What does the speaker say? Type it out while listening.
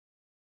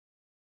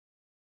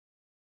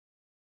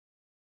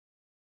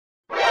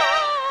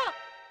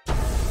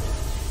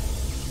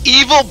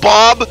Evil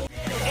Bob!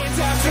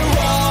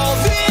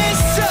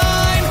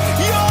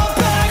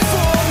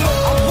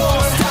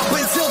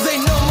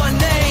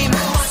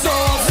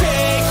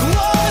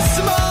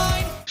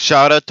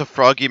 Shout out to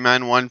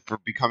FroggyMan1 for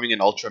becoming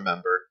an Ultra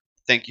member.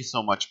 Thank you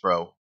so much,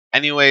 bro.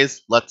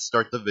 Anyways, let's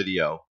start the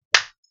video.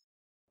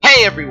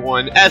 Hey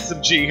everyone,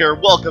 SMG here.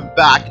 Welcome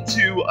back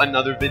to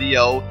another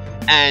video.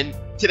 And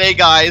today,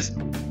 guys,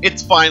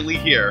 it's finally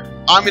here.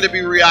 I'm going to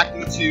be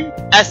reacting to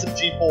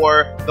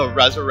SMG4, The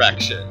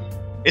Resurrection.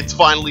 It's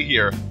finally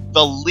here.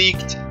 The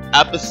leaked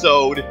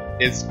episode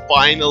is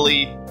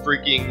finally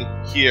freaking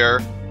here.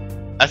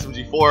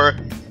 SMG4.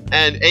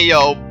 And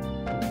ayo,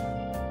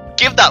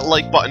 give that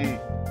like button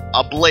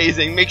a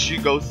blazing. Make sure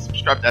you go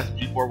subscribe to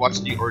SMG4, watch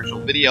the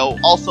original video.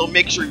 Also,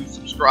 make sure you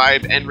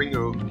subscribe and ring the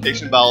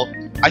notification bell.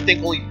 I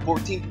think only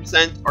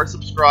 14% are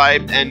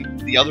subscribed and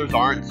the others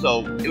aren't,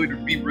 so it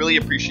would be really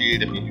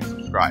appreciated if you do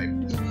subscribe.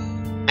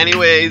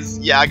 Anyways,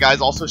 yeah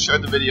guys, also share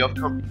the video if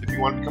you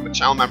want to become a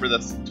channel member.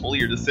 That's totally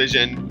your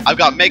decision. I've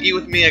got Meggy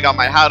with me, I got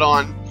my hat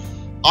on.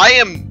 I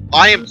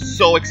am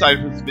so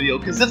excited for this video,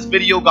 because this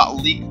video got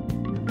leaked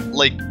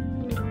like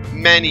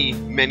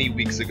many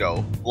weeks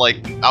ago.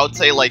 Like, I would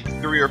say like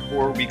 3 or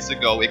 4 weeks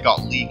ago it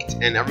got leaked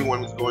and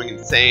everyone was going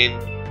insane.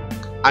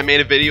 I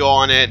made a video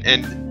on it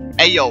and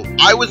ayo,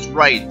 I was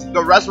right.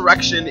 The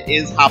resurrection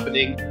is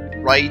happening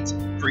right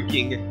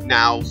freaking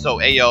now. So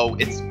ayo,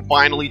 it's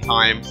finally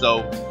time.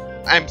 So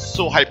I'm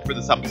so hyped for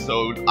this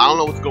episode. I don't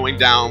know what's going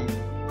down.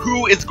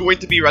 Who is going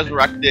to be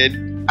resurrected?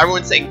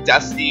 Everyone's saying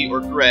Destiny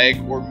or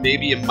Greg, or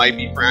maybe it might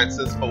be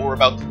Francis, but we're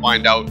about to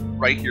find out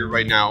right here,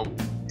 right now.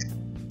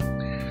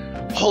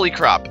 Holy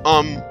crap.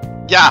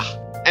 Yeah.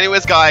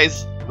 Anyways,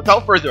 guys,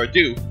 without further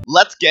ado,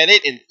 let's get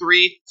it in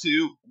 3,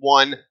 2,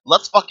 1.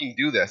 Let's fucking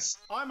do this.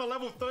 I'm a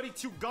level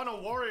 32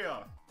 gunner warrior.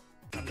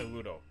 I'm the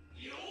Ludo.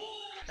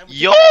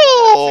 Yo!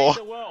 Save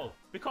the world,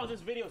 because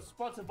this video is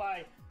sponsored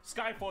by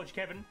Skyforge,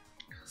 Kevin.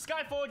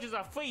 Skyforge is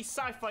a free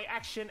sci-fi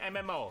action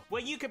MMO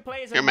where you can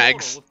play as a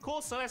mortal with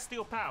cool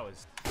celestial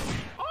powers.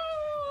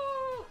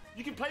 Oh!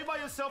 You can play by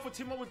yourself or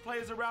team up with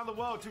players around the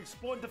world to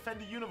explore and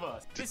defend the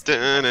universe. This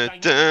game has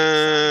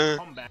dynamic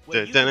combat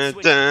where you can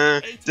switch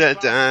the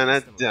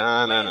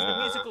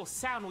musical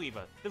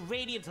Soundweaver, the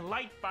Radiant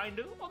Light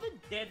Binder, or the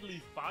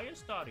Deadly Fire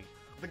Starter.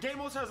 The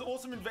game also has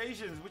awesome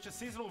invasions, which are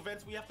seasonal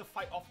events where you have to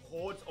fight off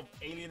hordes of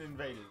alien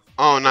invaders.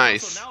 Oh,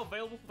 nice. It's also now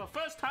available for the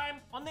first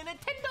time on the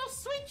Nintendo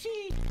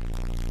Switchy.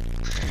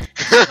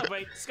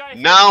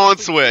 Now on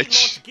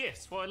Switch.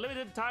 Gifts for a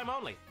limited time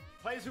only.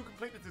 Players who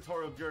complete the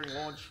tutorial during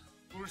launch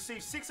will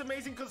receive 6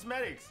 amazing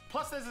cosmetics.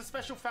 Plus, there's a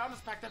special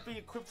Founders Pack that will be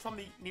equipped from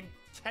the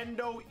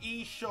Nintendo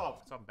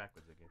eShop. So I'm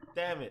backwards again.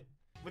 Damn it.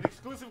 With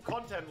exclusive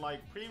content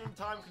like premium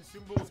time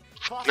consumables,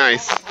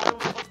 nice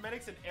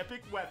cosmetics, and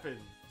epic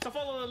weapons. So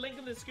follow the link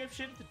in the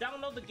description to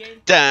download the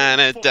game.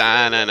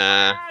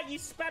 Ah, you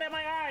spat at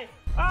my eye.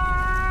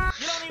 Ah,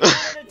 you don't even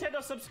have a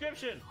Nintendo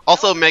subscription.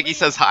 Also, Meggy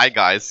says hi,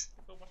 guys.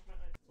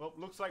 Well,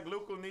 looks like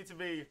Luke will need to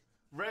be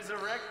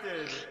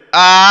resurrected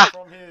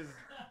from his.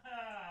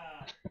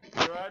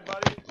 You alright,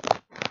 buddy?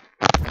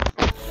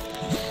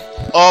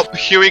 Oh,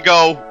 here we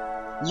go.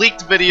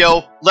 Leaked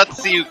video. Let's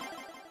see.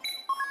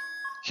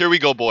 Here we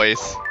go,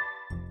 boys.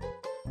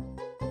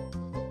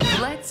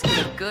 Let's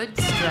get a good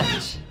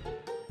stretch.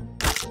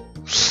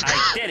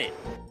 I did it.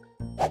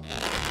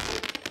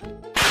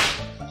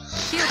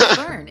 Shield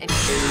burn.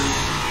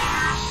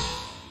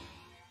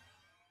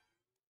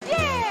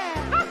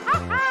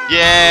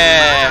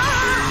 Yeah!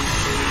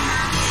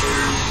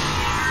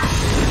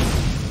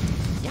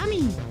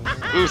 Yummy.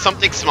 Ooh,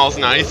 something smells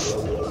nice.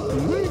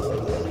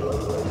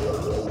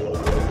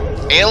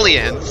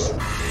 Aliens.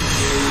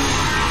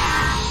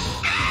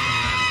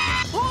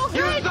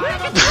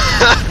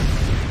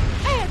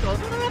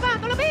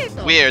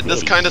 Weird,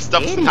 this kind of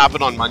stuff doesn't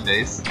happen on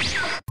Mondays.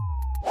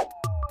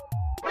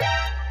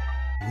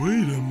 Wait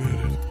a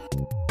minute.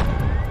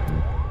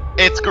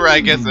 It's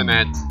Greg, isn't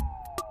it?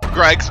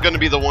 Greg's gonna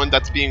be the one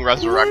that's being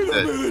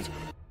resurrected.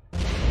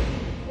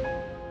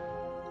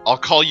 I'll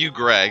call you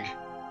Greg.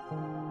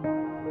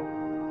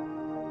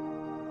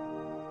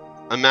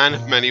 A man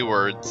of many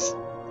words.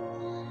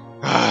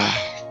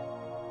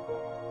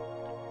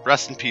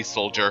 Rest in peace,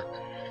 soldier.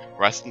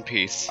 Rest in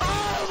peace.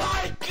 Oh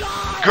my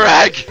God!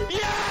 Greg!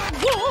 Yeah!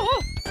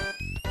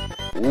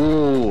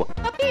 Ooh.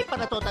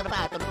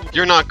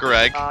 You're not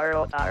Greg.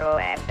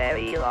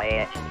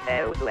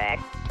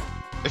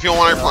 If you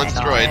want our plans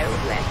destroyed.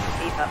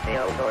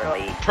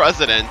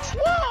 President.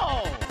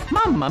 Whoa!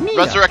 Mamma mia.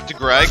 Resurrect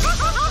Greg.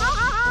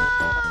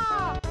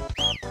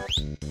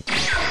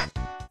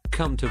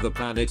 Come to the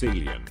planet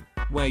Alien,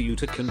 where you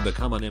can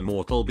become an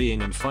immortal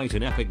being and fight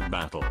in epic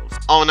battles.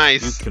 Oh,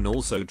 nice. You can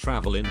also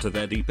travel into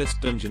their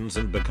deepest dungeons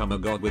and become a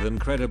god with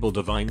incredible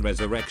divine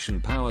resurrection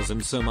powers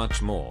and so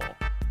much more.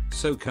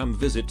 So come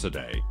visit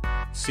today.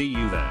 See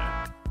you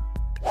there.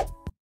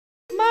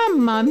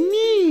 Mamma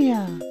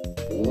mia.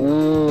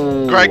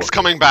 Ooh. Greg's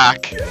coming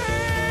back.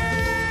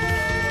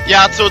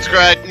 Yeah, so it's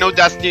Greg. No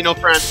Destiny, no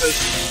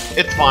Francis.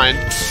 It's fine.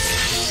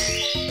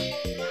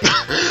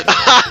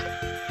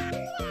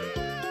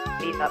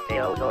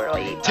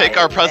 Take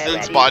our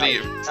president's body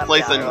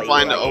place and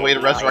find a way to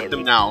resurrect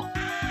him now.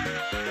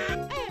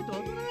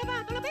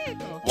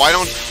 Why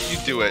don't you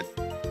do it?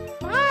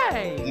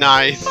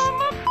 Nice.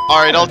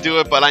 Alright, I'll do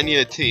it, but I need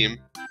a team.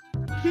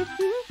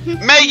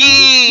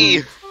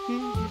 Maggie!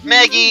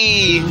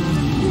 Maggie!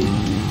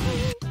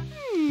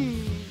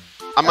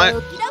 I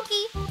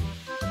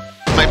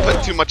might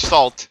put too much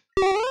salt.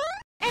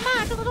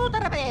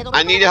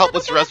 I need help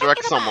with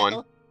resurrect someone.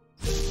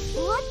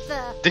 What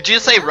the? Did you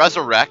say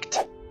resurrect?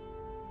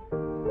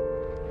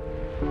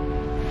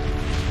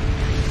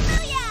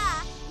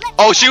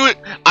 Oh, she was.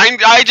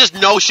 I just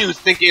know she was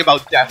thinking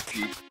about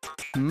Defty.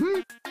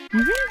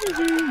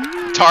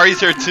 Tari's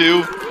here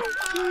too.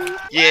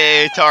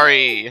 Yay,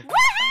 Tari!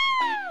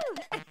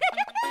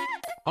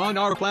 On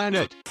our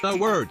planet, the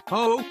word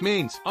ho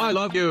means I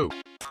love you.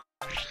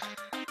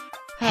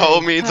 Ho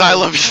means I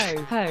love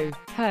you. Ho.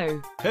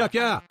 Heck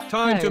yeah,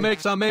 time to make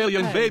some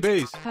alien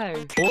babies.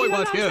 Boy,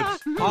 what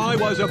gives? I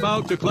was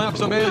about to clap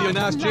some alien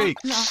ass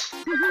cheeks.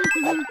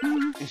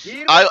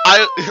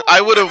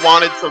 I would have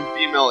wanted some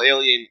female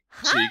alien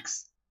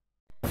cheeks.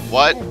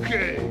 What?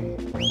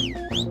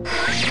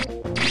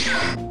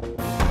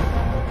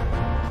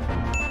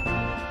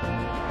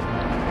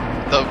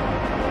 The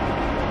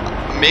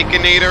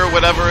Makinator,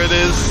 whatever it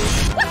is.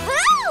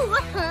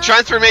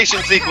 Transformation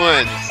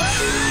sequence.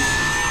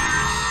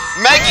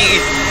 Maggie,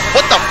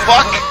 what the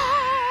fuck?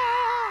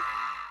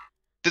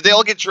 Did they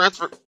all get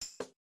transferred?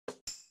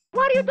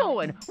 What are you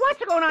doing?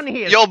 What's going on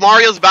here? Yo,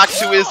 Mario's back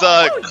to his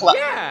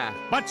Yeah,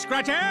 butt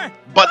scratcher.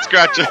 butt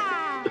scratcher.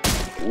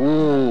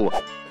 Ooh.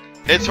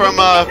 It's from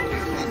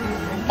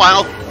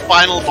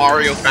Final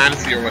Mario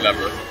Fantasy or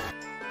whatever.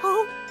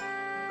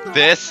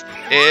 This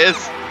is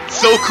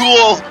so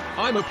cool.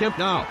 I'm a pimp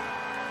now.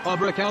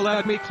 Abracal,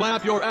 let me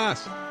clap your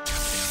ass.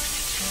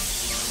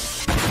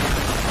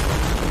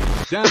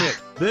 Damn it,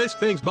 this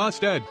thing's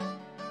busted.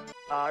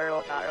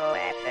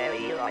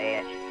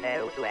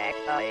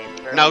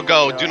 Now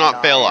go, do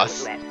not fail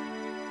us.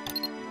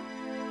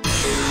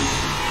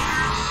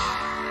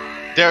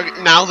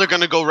 Now they're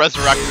gonna go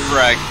resurrect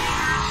Greg.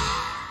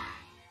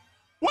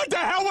 What the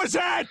hell was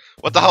that?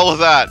 What the hell was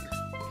that?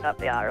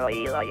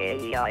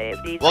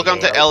 Welcome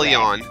to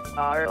Elion,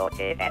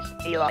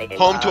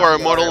 home to our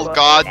immortal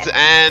gods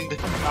and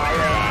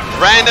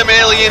random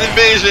alien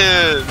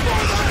invasion.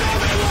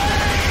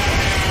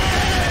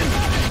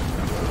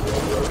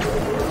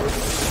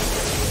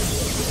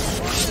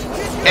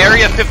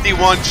 Area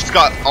 51 just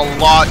got a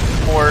lot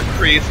more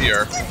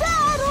crazier.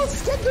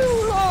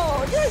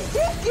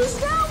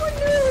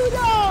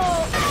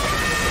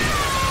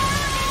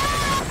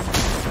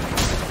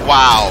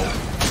 Wow.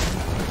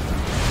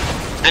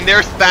 And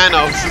there's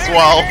Thanos as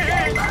well.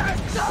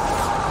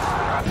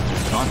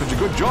 Not such a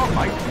good job,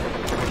 Mike.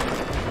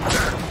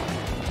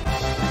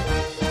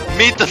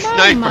 Meet the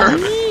sniper.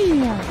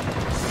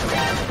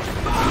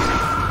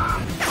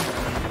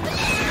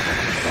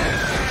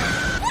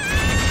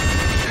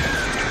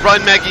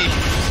 Run, Maggie.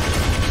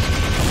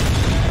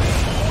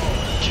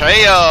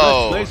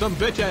 KO. Let's play some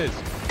bitches.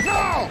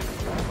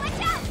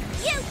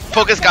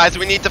 Focus, guys.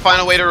 We need to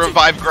find a way to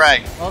revive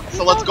Greg.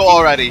 So let's go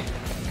already.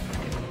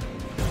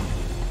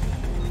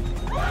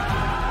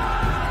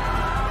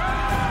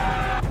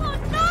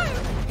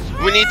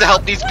 We need to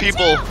help these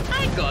people.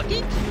 I got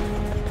it.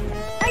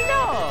 I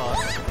know.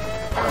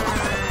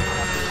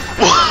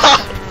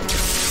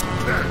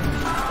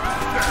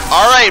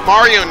 Alright,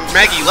 Mario and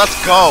Maggie,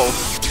 let's go.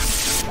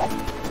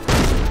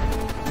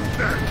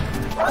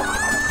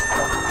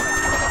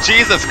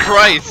 Jesus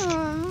Christ.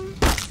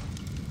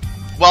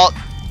 Well,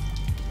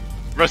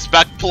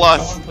 respect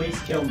plus. Please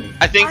kill me.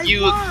 I think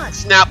you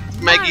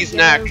snapped Maggie's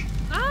neck.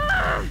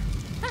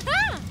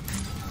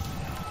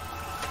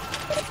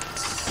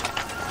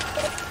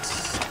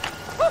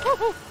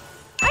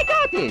 I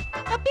got it.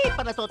 Bum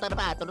bum bum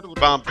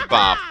bum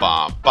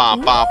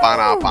bum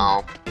bum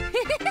bum.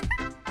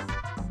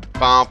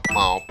 Bum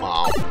bum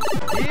bum.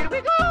 Here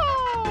we go.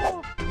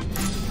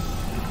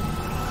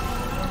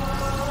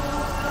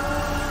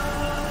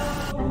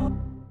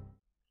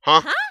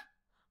 Huh?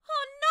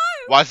 Oh no!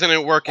 Why isn't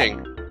it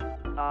working?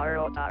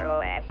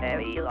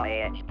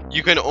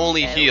 You can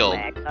only heal.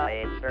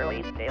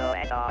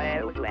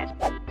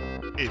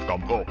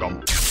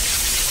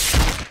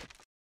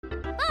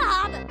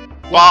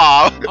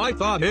 Bob! I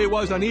thought he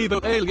was an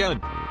evil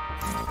alien.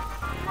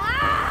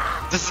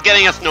 This is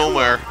getting us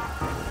nowhere.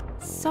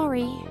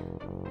 Sorry.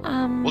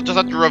 We'll just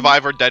have to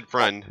revive our dead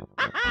friend.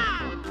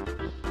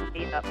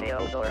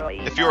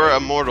 If you are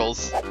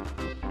immortals,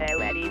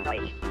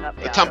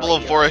 the Temple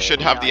of Forest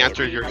should have the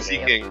answers you're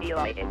seeking.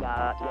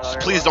 Just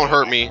please don't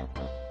hurt me.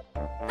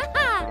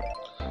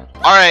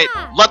 Alright,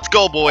 let's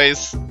go,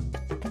 boys.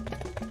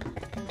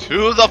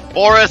 To the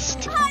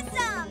forest!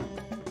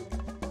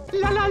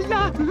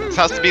 This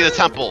has to be the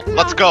temple.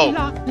 Let's go.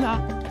 Let's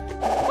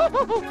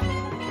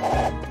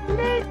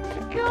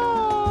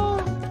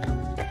go.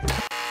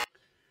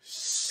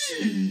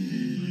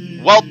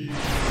 Well,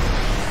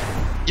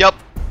 yep.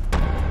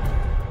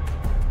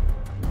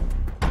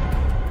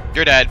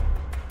 You're dead.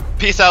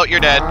 Peace out, you're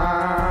dead.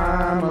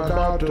 I'm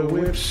about to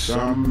whip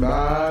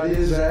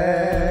somebody's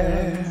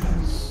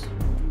ass.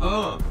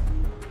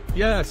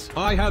 Yes,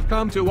 I have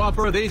come to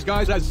offer these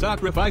guys as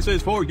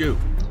sacrifices for you.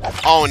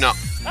 Oh no.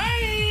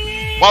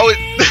 Why would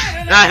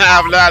not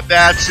have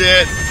that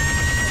shit?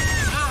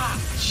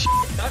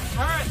 That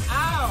hurt.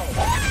 Ow.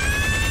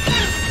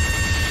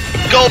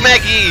 Go,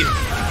 Maggie!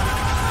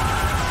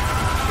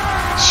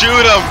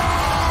 Shoot him!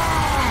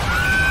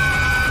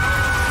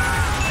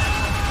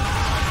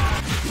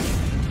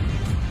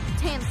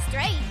 Damn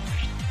straight.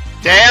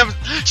 Damn,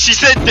 she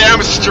said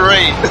damn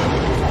straight.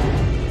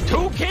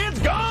 2 kids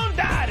gone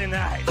die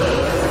tonight.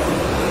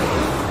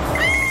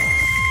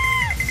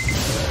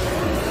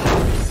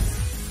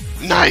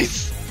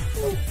 Nice.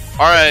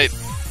 All right.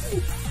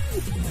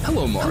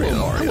 Hello, Mario.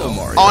 Hello,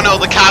 Mario. Oh no,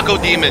 the Kako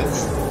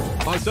demons.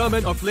 I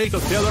summon a fleet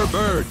of killer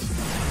birds.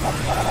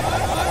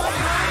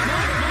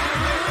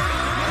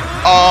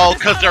 Oh,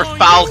 cause they're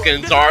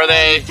falcons, are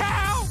they? You've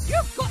got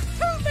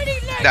too many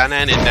legs.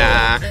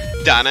 Da-na-na-na,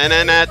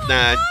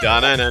 da-na-na-na-na,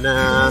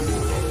 da-na-na-na.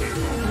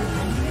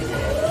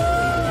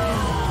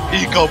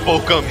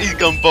 Ego-bokum,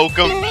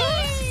 ego-bokum.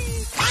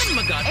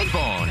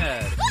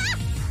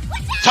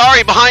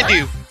 Tari, behind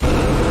you.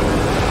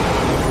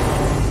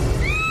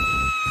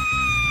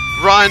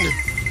 Run.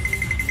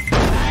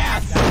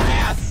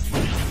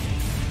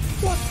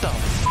 What the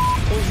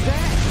was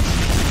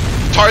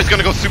that? Tari's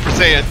gonna go Super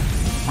Saiyan.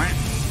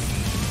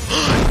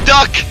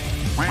 Duck!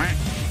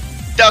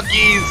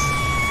 Duckies!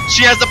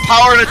 She has the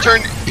power to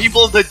turn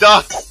people into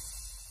ducks.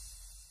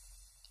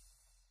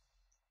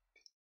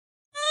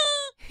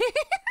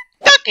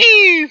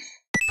 Duckies!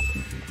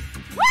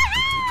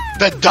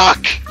 The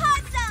duck!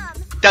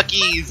 Awesome.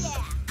 Duckies!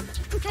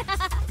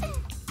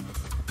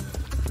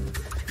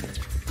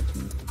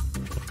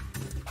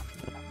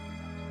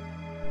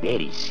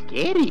 Very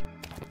scary.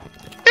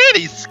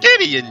 Very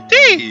scary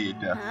indeed!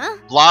 Huh?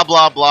 Blah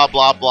blah blah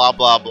blah blah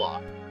blah blah.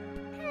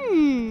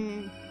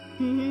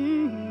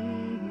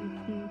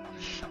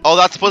 Oh,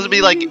 that's supposed to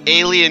be like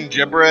alien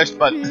gibberish,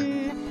 but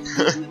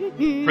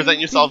present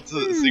yourself to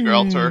the secret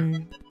altar.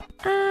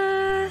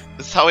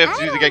 This is how we have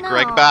to do to get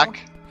Greg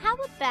back. How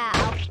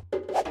about...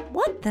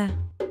 What the?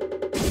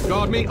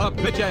 Guard me up,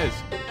 bitches.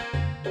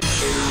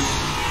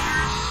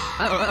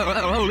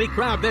 Holy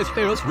crap, this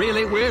feels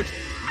really weird.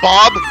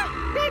 Bob?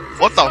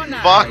 What the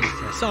fuck?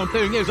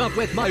 Something is up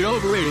with my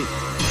ovary.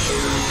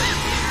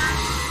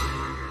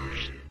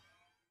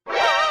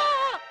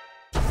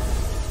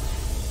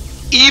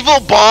 Evil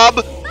Bob?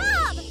 Bob!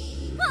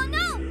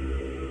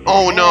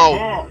 Oh no! Oh no.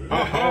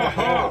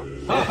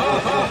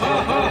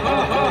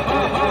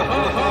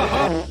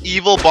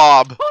 Evil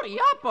Bob. Hurry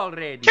up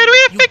already. Can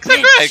we fix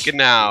a Greg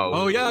now?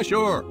 Oh yeah,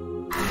 sure.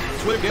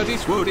 Swiggity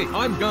swooty,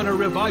 I'm gonna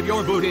revive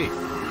your booty.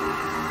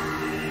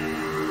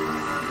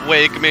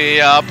 Wake me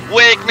up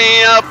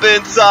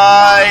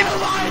inside. Oh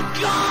my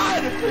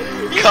god!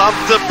 Come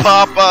to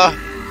Papa.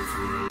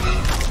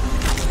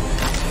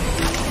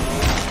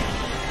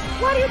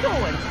 What are you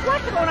doing?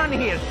 What's going on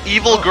here?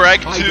 Evil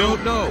Greg I too.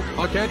 don't know.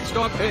 I can't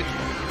stop it.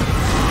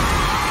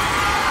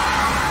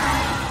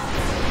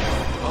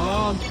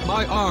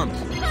 My arms.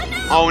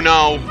 Oh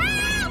no.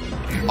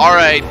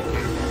 Alright.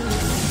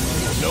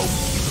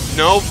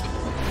 Nope.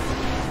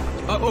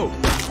 Uh-oh.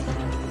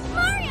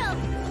 Mario!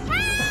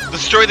 Help!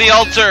 Destroy the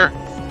altar.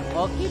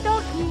 Okie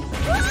dokie.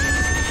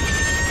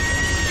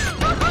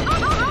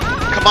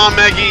 Come on,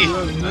 Maggie.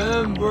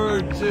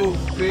 Remember to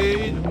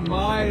feed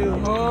my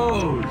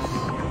hose.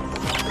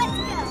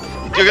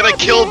 You're gonna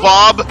kill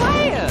Bob.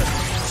 Fire!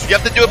 You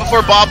have to do it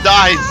before Bob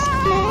dies.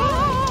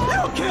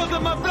 You killed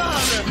my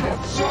brother!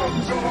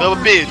 Little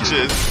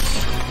bitches.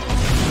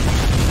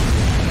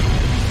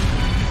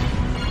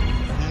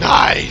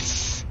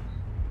 Nice.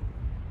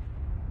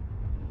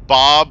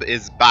 Bob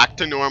is back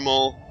to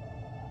normal.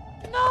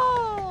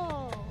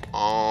 No!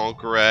 Oh,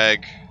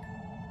 Greg.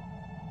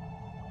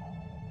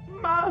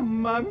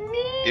 Mamma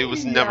mia! It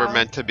was never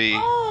meant to be.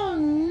 Oh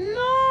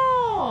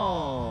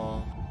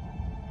no!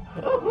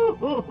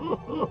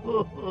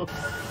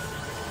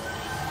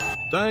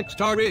 Thanks,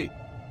 Tari.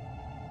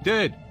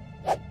 Did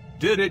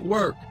it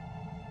work?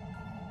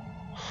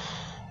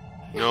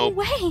 Nope.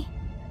 No way!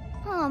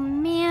 Oh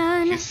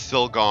man. He's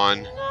still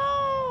gone. No!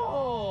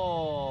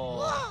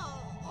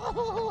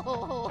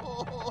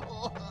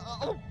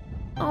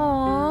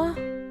 Aww.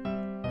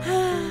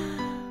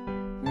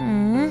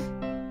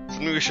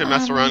 Something we should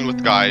mess around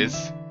with,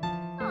 guys.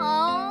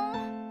 Oh.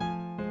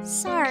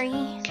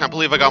 Sorry. Can't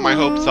believe I got my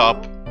hopes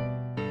up.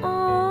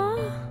 Aww.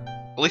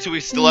 At least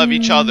we still have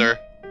each other.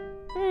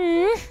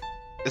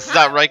 Is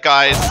that right,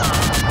 guys?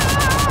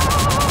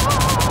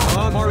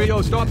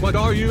 Mario, stop. What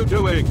are you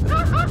doing?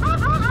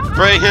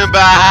 Bring him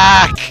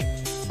back!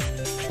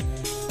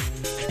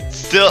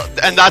 Still,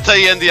 and that's how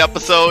you end the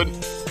episode.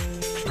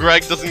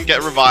 Greg doesn't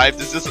get revived.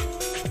 This is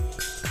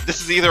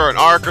either an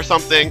arc or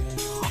something.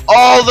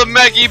 Oh, the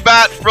Meggy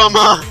Bat from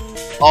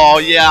oh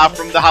yeah,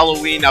 from the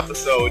Halloween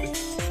episode.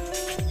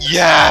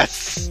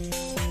 Yes!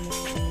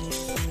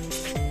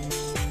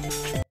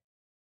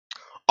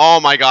 Oh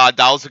my god,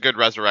 that was a good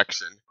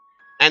resurrection.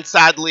 And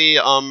sadly,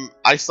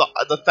 I saw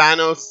the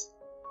Thanos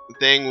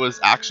thing was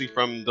actually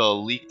from the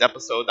leaked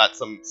episode that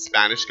some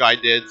Spanish guy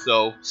did.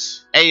 So,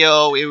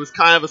 ayo, it was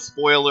kind of a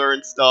spoiler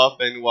and stuff.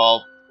 And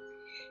well,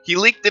 he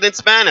leaked it in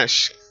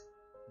Spanish.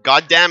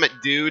 God damn it,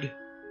 dude.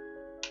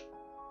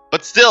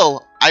 But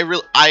still,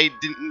 I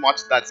didn't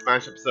watch that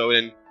Spanish episode,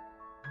 and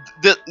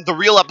the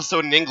real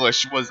episode in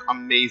English was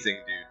amazing,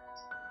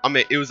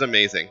 dude. It was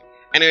amazing.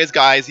 Anyways,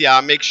 guys, yeah,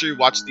 make sure you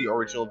watch the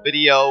original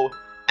video,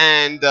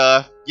 and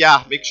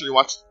yeah, make sure you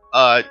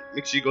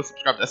go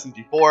subscribe to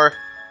SMG4.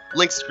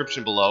 Link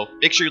description below.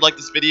 Make sure you like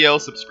this video,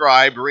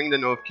 subscribe, ring the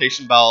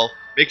notification bell.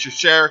 Make sure you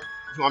share.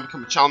 If you want to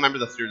become a channel member,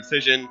 that's your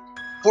decision.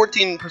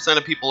 14%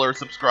 of people are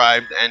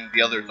subscribed, and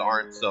the others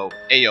aren't. So,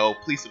 ayo,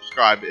 please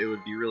subscribe. It would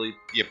really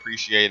be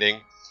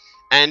appreciating.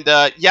 And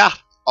yeah,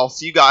 I'll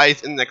see you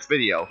guys in the next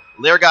video.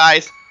 Later,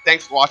 guys.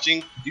 Thanks for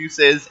watching.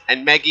 Deuces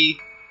and Meggie,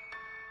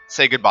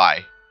 say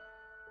goodbye.